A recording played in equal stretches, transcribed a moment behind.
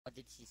What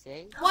did she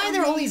say? Why are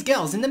there all these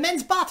girls in the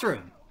men's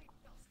bathroom?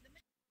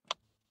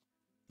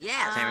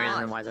 Yeah. Same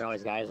reason why there are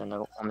always guys in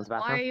the women's Why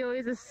are bathroom. you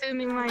always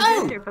assuming my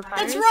Oh, gender, Papyrus?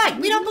 that's right.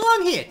 We don't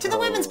belong here. To the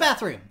women's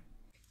bathroom.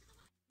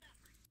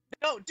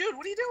 No, dude,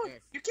 what are you doing?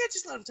 Yes. You can't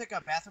just let him take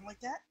a bathroom like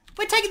that.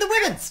 We're taking the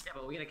women's. Yeah,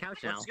 but we get a couch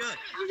now. That's good.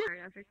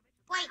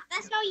 Wait,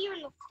 that's no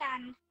urinal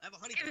stand. I have a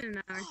honey. Give it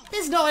an hour.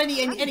 There's not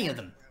any of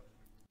them.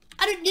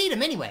 I don't need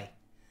them anyway.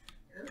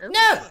 Hello?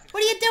 No!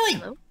 What are you doing?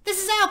 Hello?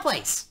 This is our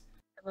place.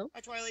 Hello?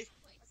 Hi, Twiley.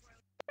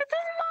 This is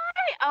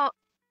my. Oh,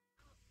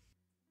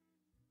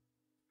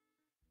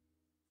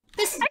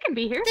 This I can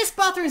be here. this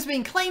bathroom's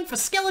being claimed for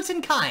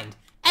skeleton kind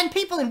and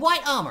people in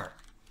white armor.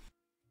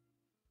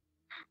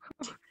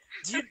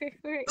 Do you, Okay,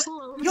 wait,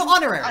 hold on. You're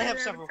honorary. I have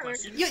several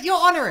questions. You're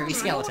honorary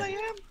You know what I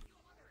skeleton. am?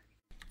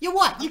 You're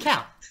what? You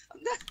count.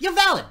 I'm not- You're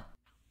valid.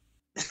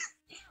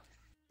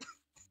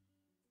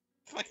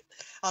 Fuck it.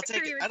 I'll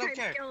take it. You're a I don't tight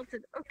care.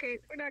 skeleton. Okay,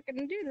 we're not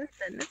gonna do this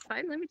then. That's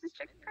fine. Let me just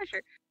check the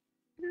pressure.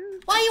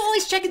 Why are you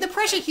always checking the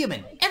pressure,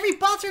 human? Every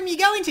bathroom you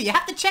go into, you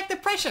have to check the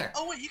pressure.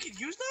 Oh, wait, you can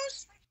use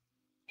those?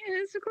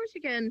 Yes, of course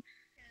you can.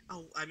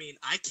 Oh, I mean,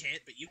 I can't,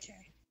 but you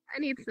can. I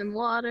need some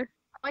water.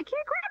 I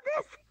can't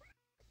grab this.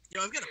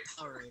 Yo, I've got a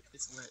Powerade.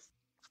 It's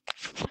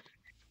lit.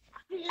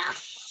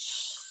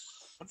 Lush.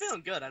 I'm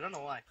feeling good. I don't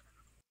know why.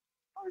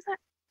 What was that?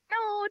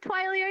 No,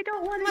 Twiley, I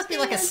don't want to. Must be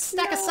like a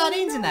stack of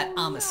sardines in that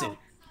armor suit.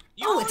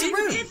 Oh, it's a didn't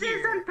room. get This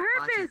is on here.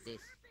 purpose. This.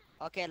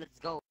 Okay, let's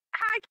go.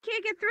 I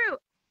can't get through.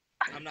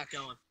 I'm not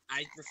going.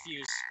 I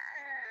refuse.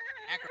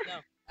 Acro, no.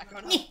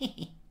 Acro,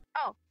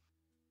 no.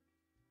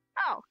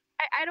 Oh,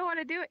 I don't want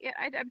to do it yet.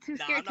 I'm too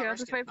No, scared I'm to. not I'll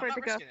just risking wait it. for I'm it to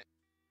not go. risking it.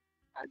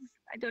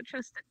 I don't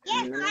trust it.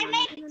 Yes, I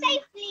made it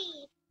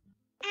safely.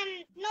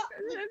 And not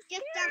with just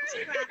dance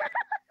scrap.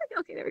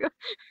 Okay, there we go.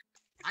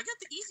 I got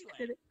the easy I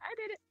did way. it. I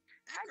did it.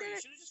 Acro, did you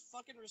it. should have just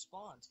fucking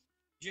respawned.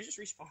 You just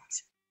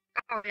respawned.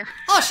 Oh yeah.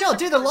 Oh, sure,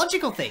 do the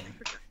logical thing.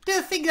 Do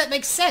the thing that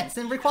makes sense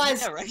and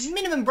requires Yeah, right.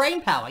 minimum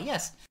brain power,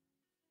 yes.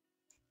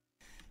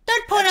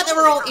 Don't point out that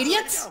we're all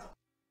idiots.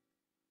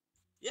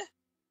 Yeah.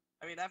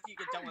 I mean, after you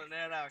get done with an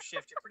 8-hour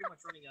shift, you're pretty much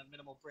running on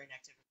minimal brain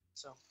activity.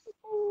 So,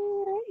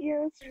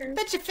 Yeah, that's true.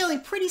 Bet you're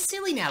feeling pretty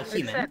silly now, What's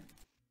human. that?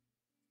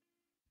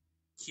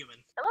 human.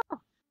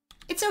 Hello.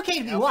 It's okay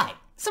to be white.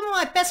 Some of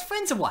my best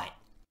friends are white.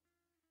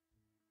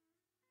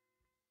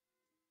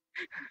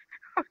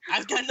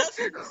 I've got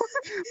nothing.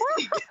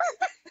 I've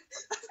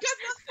got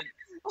nothing.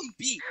 I'm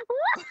beat.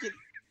 What? Fucking,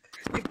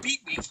 you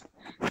beat me.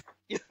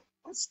 Yeah,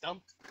 I'm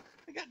stumped.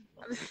 I got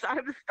nothing.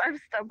 I'm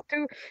stumped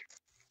too.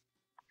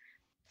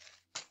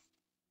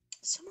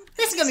 Someone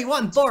This is gonna be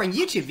one boring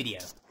YouTube video.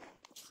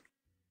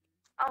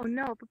 Oh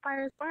no,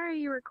 Papyrus, why are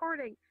you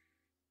recording?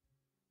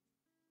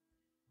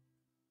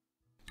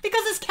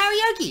 Because it's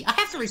karaoke. I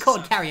have to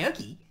record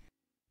karaoke.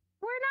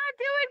 We're not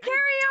doing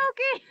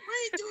karaoke.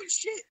 I ain't doing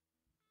shit.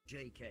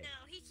 JK.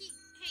 No, he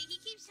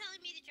keeps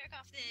telling me to jerk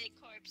off the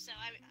corpse, so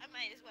I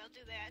might as well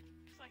do that.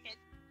 Fuck it.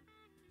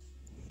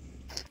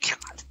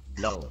 God.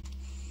 Low.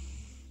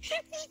 He's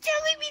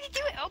telling me to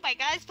do it. Oh my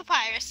god, it's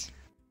Papyrus.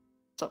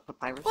 What's up,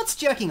 Papyrus? What's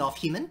jerking off,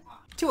 human?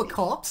 To a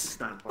corpse? It's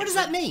not important. What does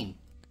that mean?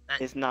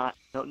 It's not.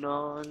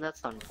 No,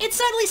 that's not. It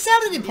certainly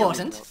sounded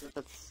important.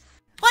 That's.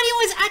 Why do you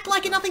always act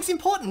like nothing's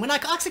important when I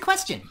ask a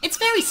question? It's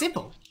very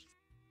simple.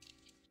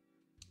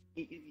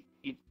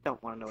 You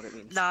don't want to know what it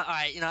means. No,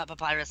 alright, you know what,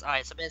 Papyrus?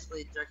 Alright, so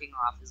basically jerking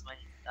off is when,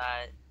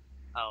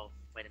 oh,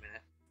 wait a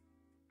minute.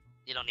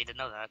 You don't need to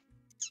know that.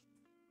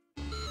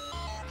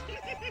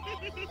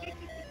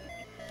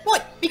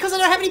 What? Because I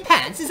don't have any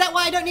pants? Is that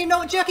why I don't need to know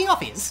what jerking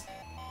off is?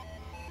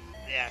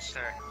 Yeah,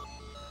 sure.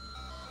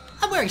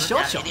 I'm wearing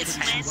short Yeah, you shorts.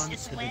 need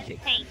It's when,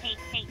 hey,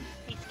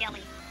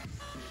 Skelly.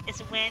 It's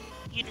when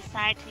you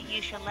decide to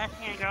use your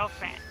left-hand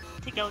girlfriend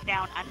to go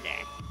down under.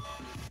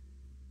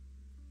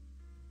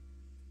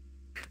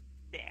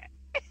 There.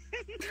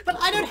 But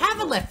I don't have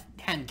a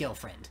left-hand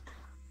girlfriend.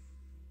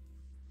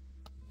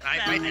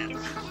 Alright, So, right I now.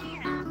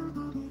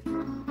 can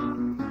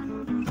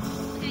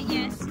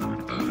yes.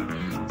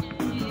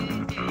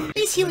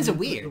 These humans are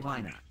weird.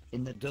 Winer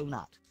in the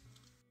donut.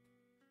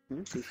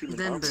 Then You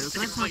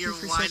can put your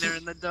whiner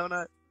in the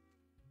donut.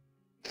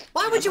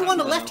 Why would you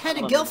want a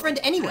left-handed girlfriend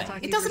anyway?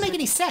 It doesn't make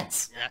any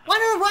sense. Why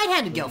not a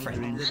right-handed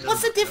girlfriend?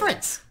 What's the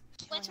difference?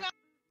 What's wrong?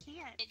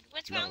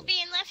 What's wrong with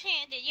being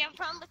left-handed? You have a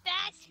problem with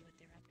that?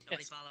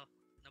 Nobody follow.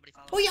 Nobody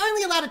follow. Well, you're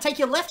only allowed to take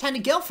your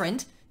left-handed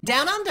girlfriend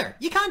down under.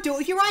 You can't do it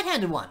with your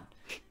right-handed one.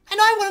 And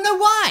I want to know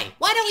why.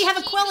 Why don't we have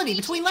equality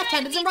between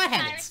left-handeds and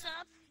right-handeds?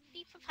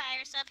 Beat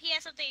Papyrus up. He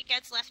has something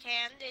against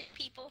left-handed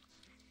people.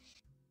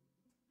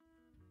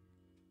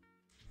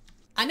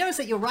 I noticed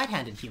that you're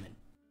right-handed, human.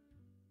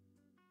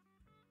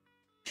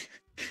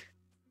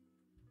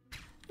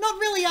 Not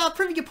really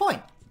proving your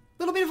point.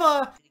 Little bit of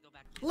a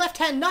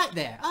left-hand knight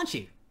there, aren't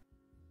you?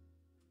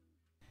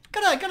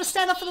 Gotta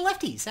stand up for the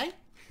lefties, eh? I wanna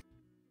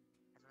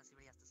see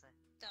what he has to say.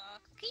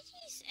 Dog.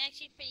 Kokichi's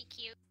actually pretty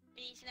cute,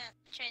 but he's not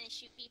trying to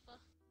shoot people.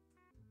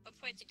 Or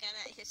points a gun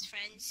at his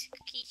friends.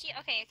 Kokichi?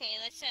 Okay,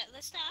 let's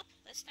stop.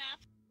 Let's stop.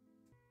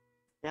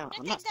 Yeah, That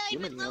I'm not thing's not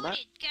human, even you know that?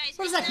 loaded, guys.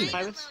 What does it's that not mean?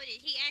 even loaded.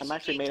 He I'm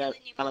actually came made out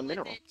telling you I'm a about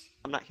mineral. it.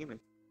 I'm not human.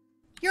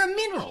 You're a You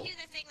mineral. do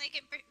the thing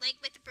like, like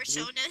with the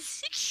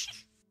personas.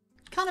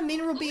 Can't a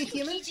mineral be a What would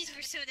human? Luigi's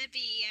persona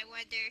be, I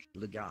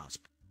wonder? Legasp.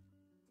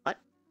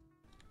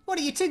 What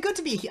are you too good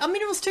to be? A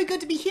mineral's too good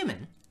to be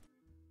human.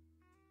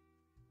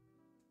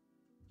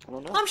 I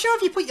don't know. I'm sure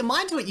if you put your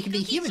mind to it, you can be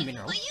a Luigi, human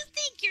mineral. What do you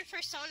think your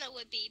persona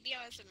would be? Be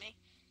honest with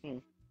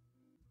me.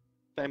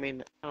 I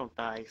mean, I don't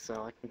die,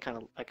 so I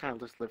kind of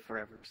just live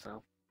forever.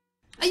 So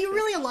Are you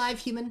really alive,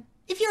 human?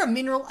 If you're a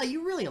mineral, are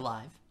you really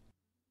alive?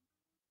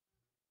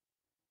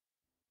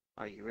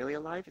 are you really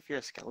alive if you're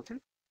a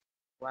skeleton?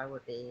 Why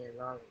would they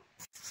allow?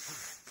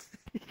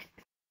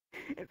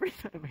 Every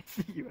time I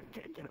see you, I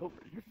can't get over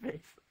your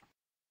face.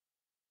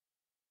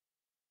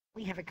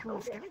 We have a cool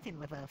skeleton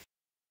with us.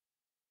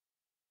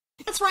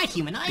 That's right,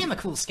 human. I am a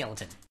cool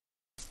skeleton.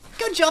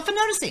 Good job for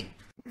noticing.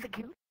 Is it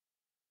cool?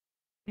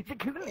 It's the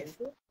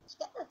coolest.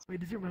 Wait,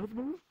 does your mouth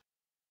move?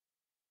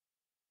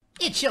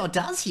 It sure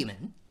does,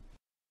 human.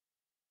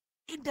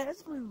 It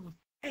does move.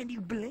 And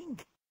you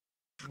blink.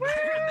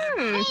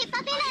 Hey,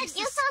 Papillon,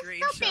 you're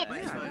so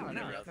stupid.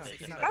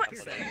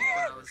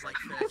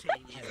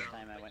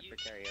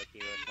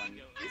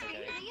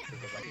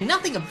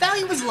 Nothing of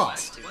value was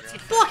lost.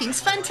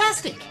 Blocking's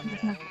fantastic.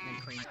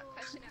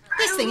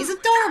 This thing is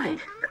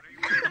adorable.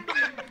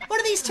 What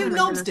do these two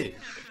knobs do?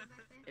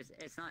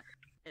 It's not.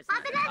 It's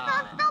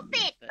Papillon's so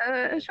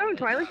stupid. Show him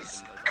Twilight.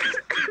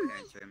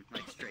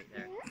 like straight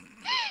there.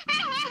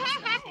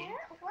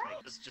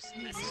 It's just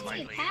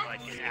slightly like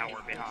an hour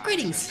behind.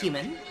 Greetings,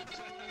 human.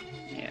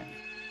 Yeah.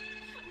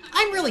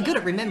 I'm really good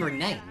at remembering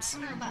names.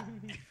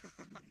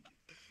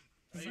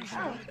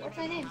 Oh, what's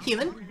my name?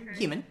 Human,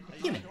 human,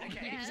 human.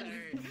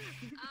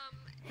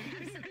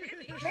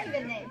 Very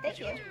good name, thank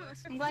you.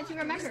 I'm glad you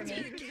remember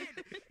me.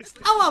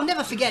 Oh, I'll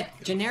never forget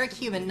generic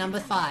human number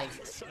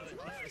 5.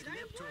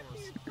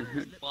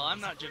 Well,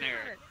 I'm not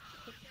generic.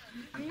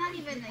 I'm not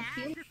even a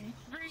human.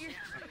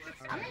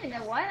 I don't even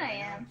know what I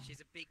am.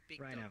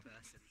 Rhino.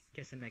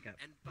 Kiss and makeup.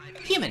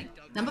 Human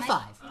number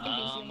 5. I can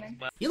be human.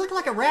 You look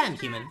like a ram,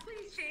 human.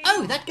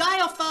 Oh, that guy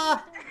off,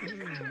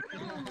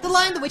 The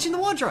Lion, the Witch, and the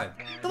Wardrobe.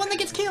 The one that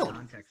gets killed.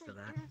 Context to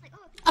that.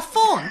 A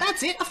fawn,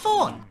 that's it, a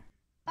fawn.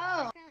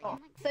 Oh,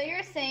 so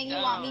you're saying you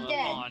want me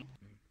dead?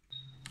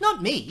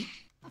 Not me.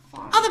 A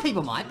fawn. Other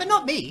people might, but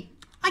not me.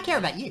 I care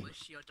about you.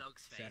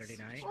 Saturday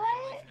night.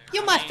 What?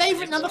 You're my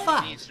favorite number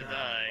 5. Needs to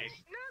die.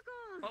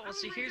 Well,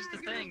 see, here's the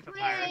thing,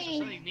 Papyrus. If Yay.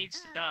 something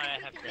needs to die,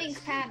 I have this. Thanks,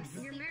 Paps.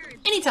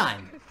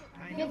 Anytime.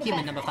 You're the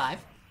Human best. number 5.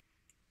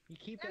 You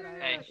keep that eye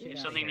Hey, on shit if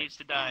out something here. needs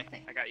to die,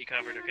 I got you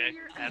covered, okay?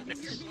 Have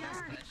this.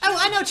 Oh,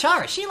 I know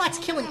Chara. She likes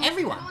killing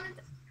everyone.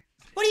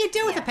 What do you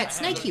do with a pet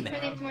snake human?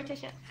 Her name's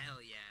Morticia.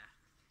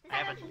 I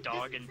have a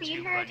dog and Feed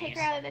 2 her, take bunnies.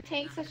 her out of the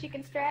tank so she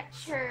can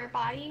stretch her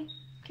body.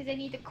 Because they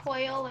need to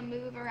coil and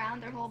move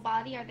around their whole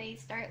body, or they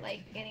start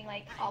like getting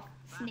like a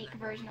snake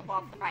version of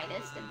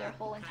arthritis and their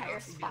whole entire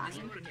spine. So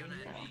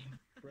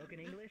Broken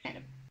English?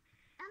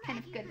 kind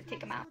of good to take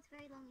them out.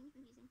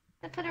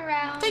 I put her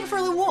around. Take her for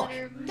a little walk, put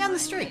her- down the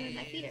street. and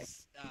I feed her.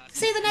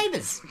 See the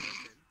neighbors.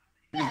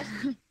 Yes.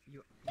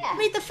 Yeah.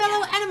 Meet the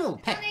fellow animal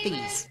pet Hi,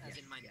 thingies.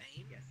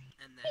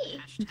 Hey,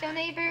 show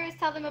neighbors,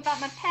 tell them about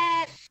my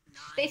pet.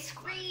 They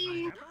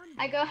scream.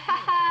 I go ha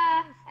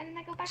ha, and then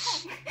I go back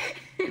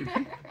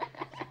home.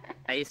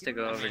 I used to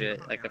go over to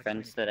like the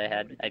friends that I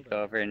had. I'd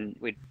go over and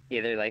we'd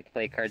either like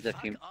play Cards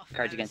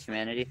Against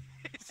Humanity,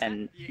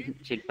 and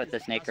she'd put the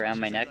snake around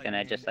my neck, and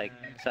I'd just like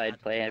so I'd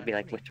play. I'd be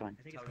like, which one?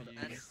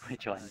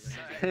 Which one?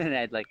 And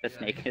I'd like the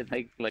snake and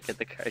like look at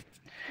the cards.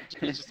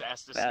 You just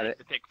ask the About snake it.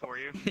 to pick for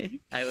you.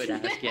 I would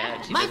ask,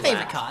 yeah. she My would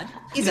favorite laugh. card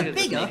is a The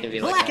bigger, snake would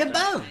be like blacker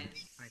that. bone.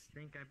 I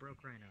think I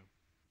broke Rhino.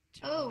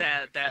 Oh,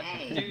 That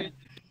Hey.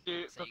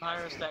 dude,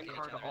 Papyrus, that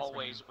card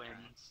always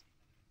wins.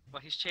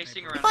 Well, he's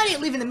chasing around. If I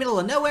didn't live in the middle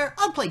of nowhere,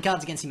 I'd play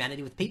Cards Against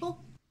Humanity with people.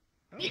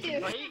 me too.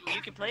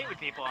 You can play it with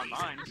people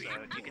online, so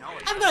you can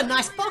always. I've got a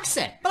nice box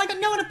set, but I got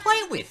no one to play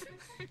it with.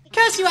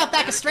 Curse you,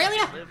 Outback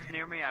Australia! Live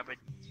near me, I would.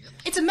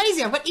 It's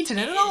amazing I've got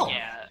internet at all.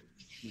 Yeah.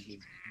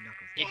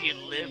 If you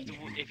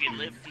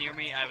lived near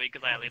me, I would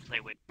gladly play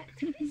with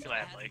you.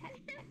 Gladly.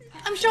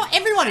 I'm sure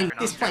everyone in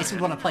this place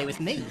would want to play with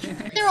me.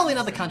 They're all in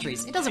other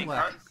countries. It doesn't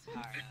work.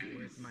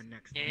 Where's my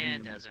next Yeah,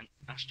 it doesn't.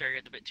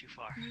 Australia's a bit too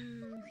far.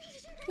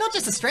 Not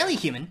just Australia,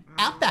 human.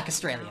 Outback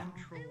Australia.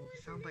 Troll.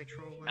 Soundbite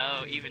troll.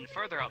 Oh, even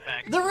further out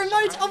back. The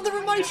remote of the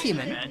remote,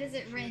 human. Does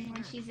it ring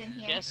when she's in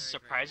here? Yes,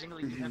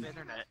 surprisingly, you have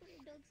internet.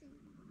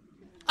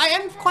 I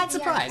am quite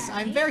surprised.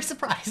 I'm very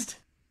surprised.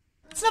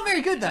 It's not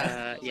very good,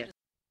 though. Yeah.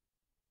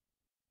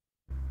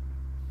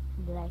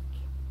 Black.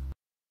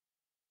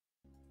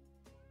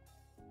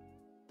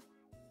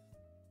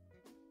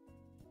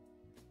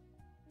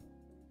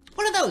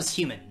 What are those,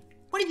 human?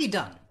 What have you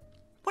done?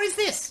 What is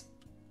this?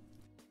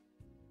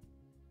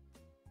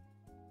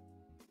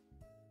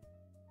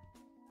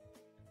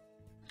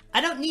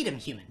 I don't need him,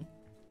 human.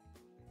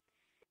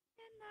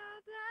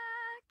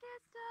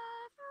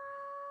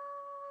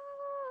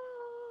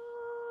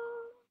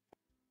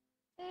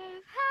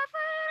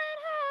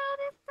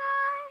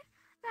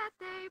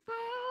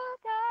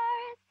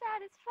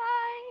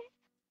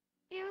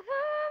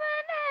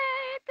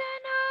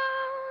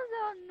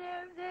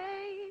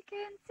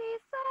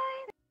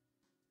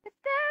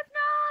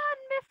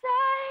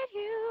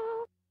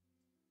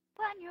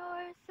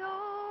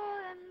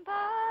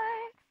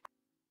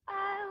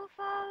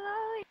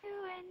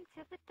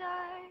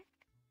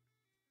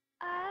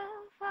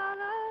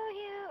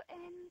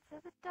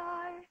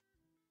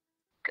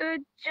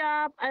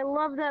 job. I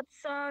love that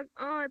song.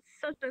 Oh, it's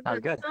such a That was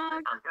good good.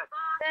 song.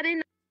 That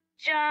ain't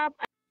job.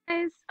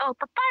 Oh,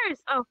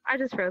 Papyrus. Oh, I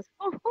just froze.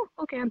 Oh,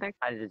 okay, I'm back.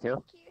 I did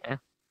too. Yeah.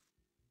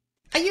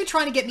 Are you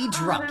trying to get me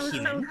drunk, that was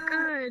human? so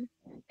good.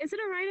 Is it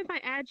alright if I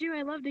add you?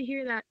 I love to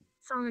hear that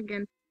song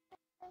again.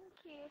 Thank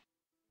you.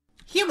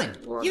 Human,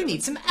 you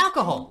need some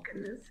alcohol.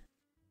 Goodness.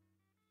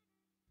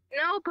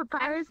 No,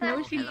 Papyrus.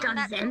 No, she That's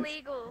doesn't.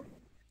 illegal.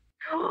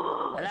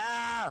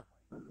 Hello.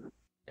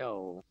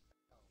 Yo.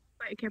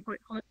 Wait, I can't point.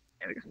 Hold on.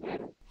 There we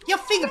go. Your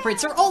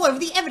fingerprints are all over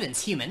the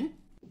evidence, human.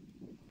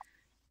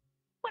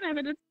 What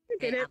evidence? You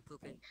did it. I'm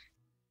pooping.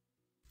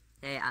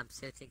 Hey, I'm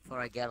searching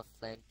for a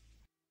girlfriend.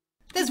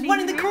 There's one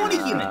in the corner,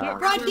 human, Yeah,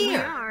 right where we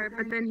here. are,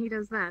 but then he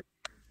does that.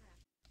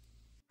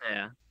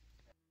 Yeah.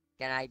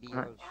 Can I be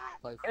your He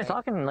was boyfriend?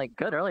 talking like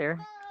good earlier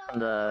in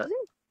the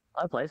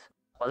other place,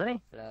 wasn't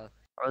he? Hello.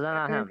 Or was that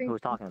not him who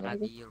was talking to Can I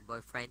me? be your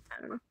boyfriend?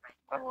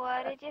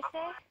 What did you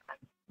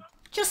say?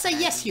 Just say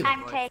yes, human.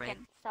 I'm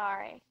taken.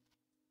 Sorry.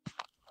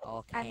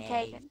 Okay. I'm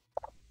taken.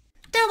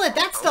 Don't let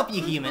that stop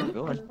you, human.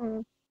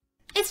 Good.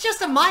 It's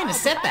just a minor I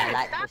setback.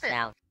 like Stop the it.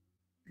 sound.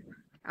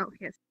 Oh,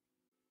 yes.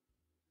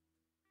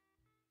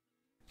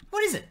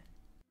 What is it?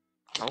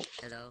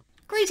 Hello.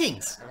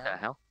 Greetings. What the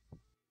hell?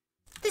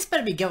 This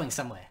better be going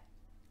somewhere.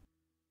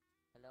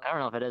 I don't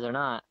know if it is or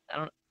not. I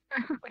don't.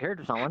 I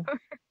heard someone.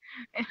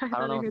 I don't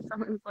thought I know. heard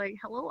someone's like,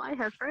 "Hello, I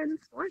have friends."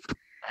 What?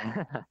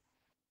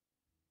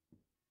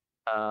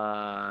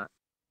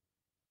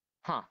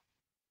 Huh.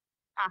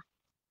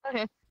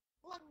 Okay.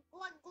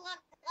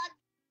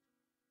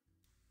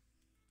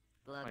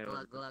 Glug, Wait,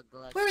 glug, glug,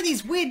 glug. Where are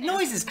these weird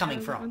noises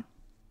coming from?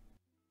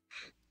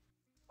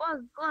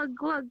 Glug, glug,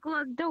 glug,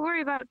 glug. Don't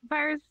worry about it,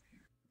 Papyrus.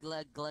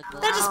 Glug, glug,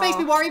 glug. That just makes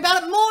me worry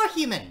about it more,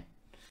 human.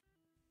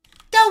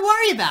 Don't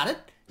worry about it.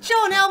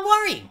 Sure, now I'm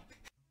worrying.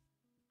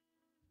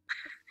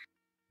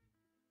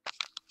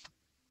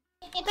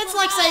 That's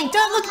like saying,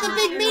 don't look at the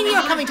big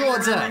meteor coming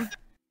towards Earth.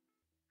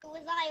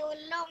 Was I all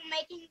alone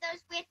making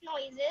those weird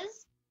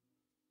noises?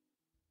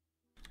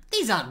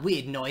 These aren't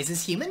weird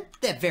noises, human.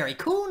 They're very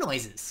cool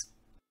noises.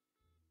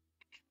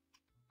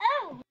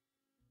 Oh,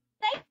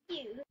 thank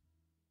you.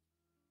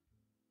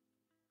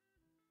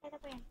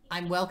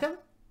 I'm welcome.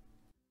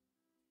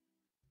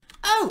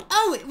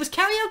 Oh, it was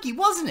karaoke,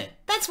 wasn't it?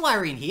 That's why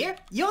we're in here.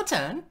 Your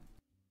turn.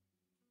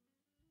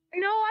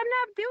 No, I'm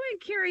not doing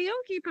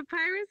karaoke,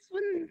 Papyrus.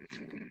 When...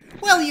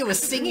 Well, you were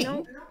singing. No.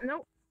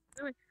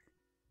 I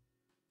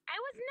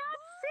was not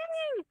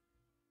singing.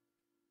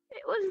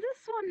 It was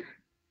this one,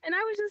 and I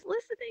was just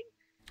listening.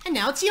 And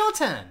now it's your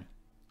turn.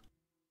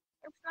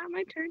 It's not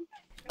my turn.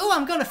 Oh,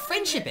 I'm gonna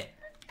friendship it.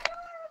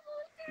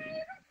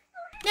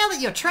 Now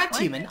that you're trapped,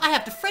 human, I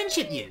have to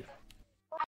friendship you.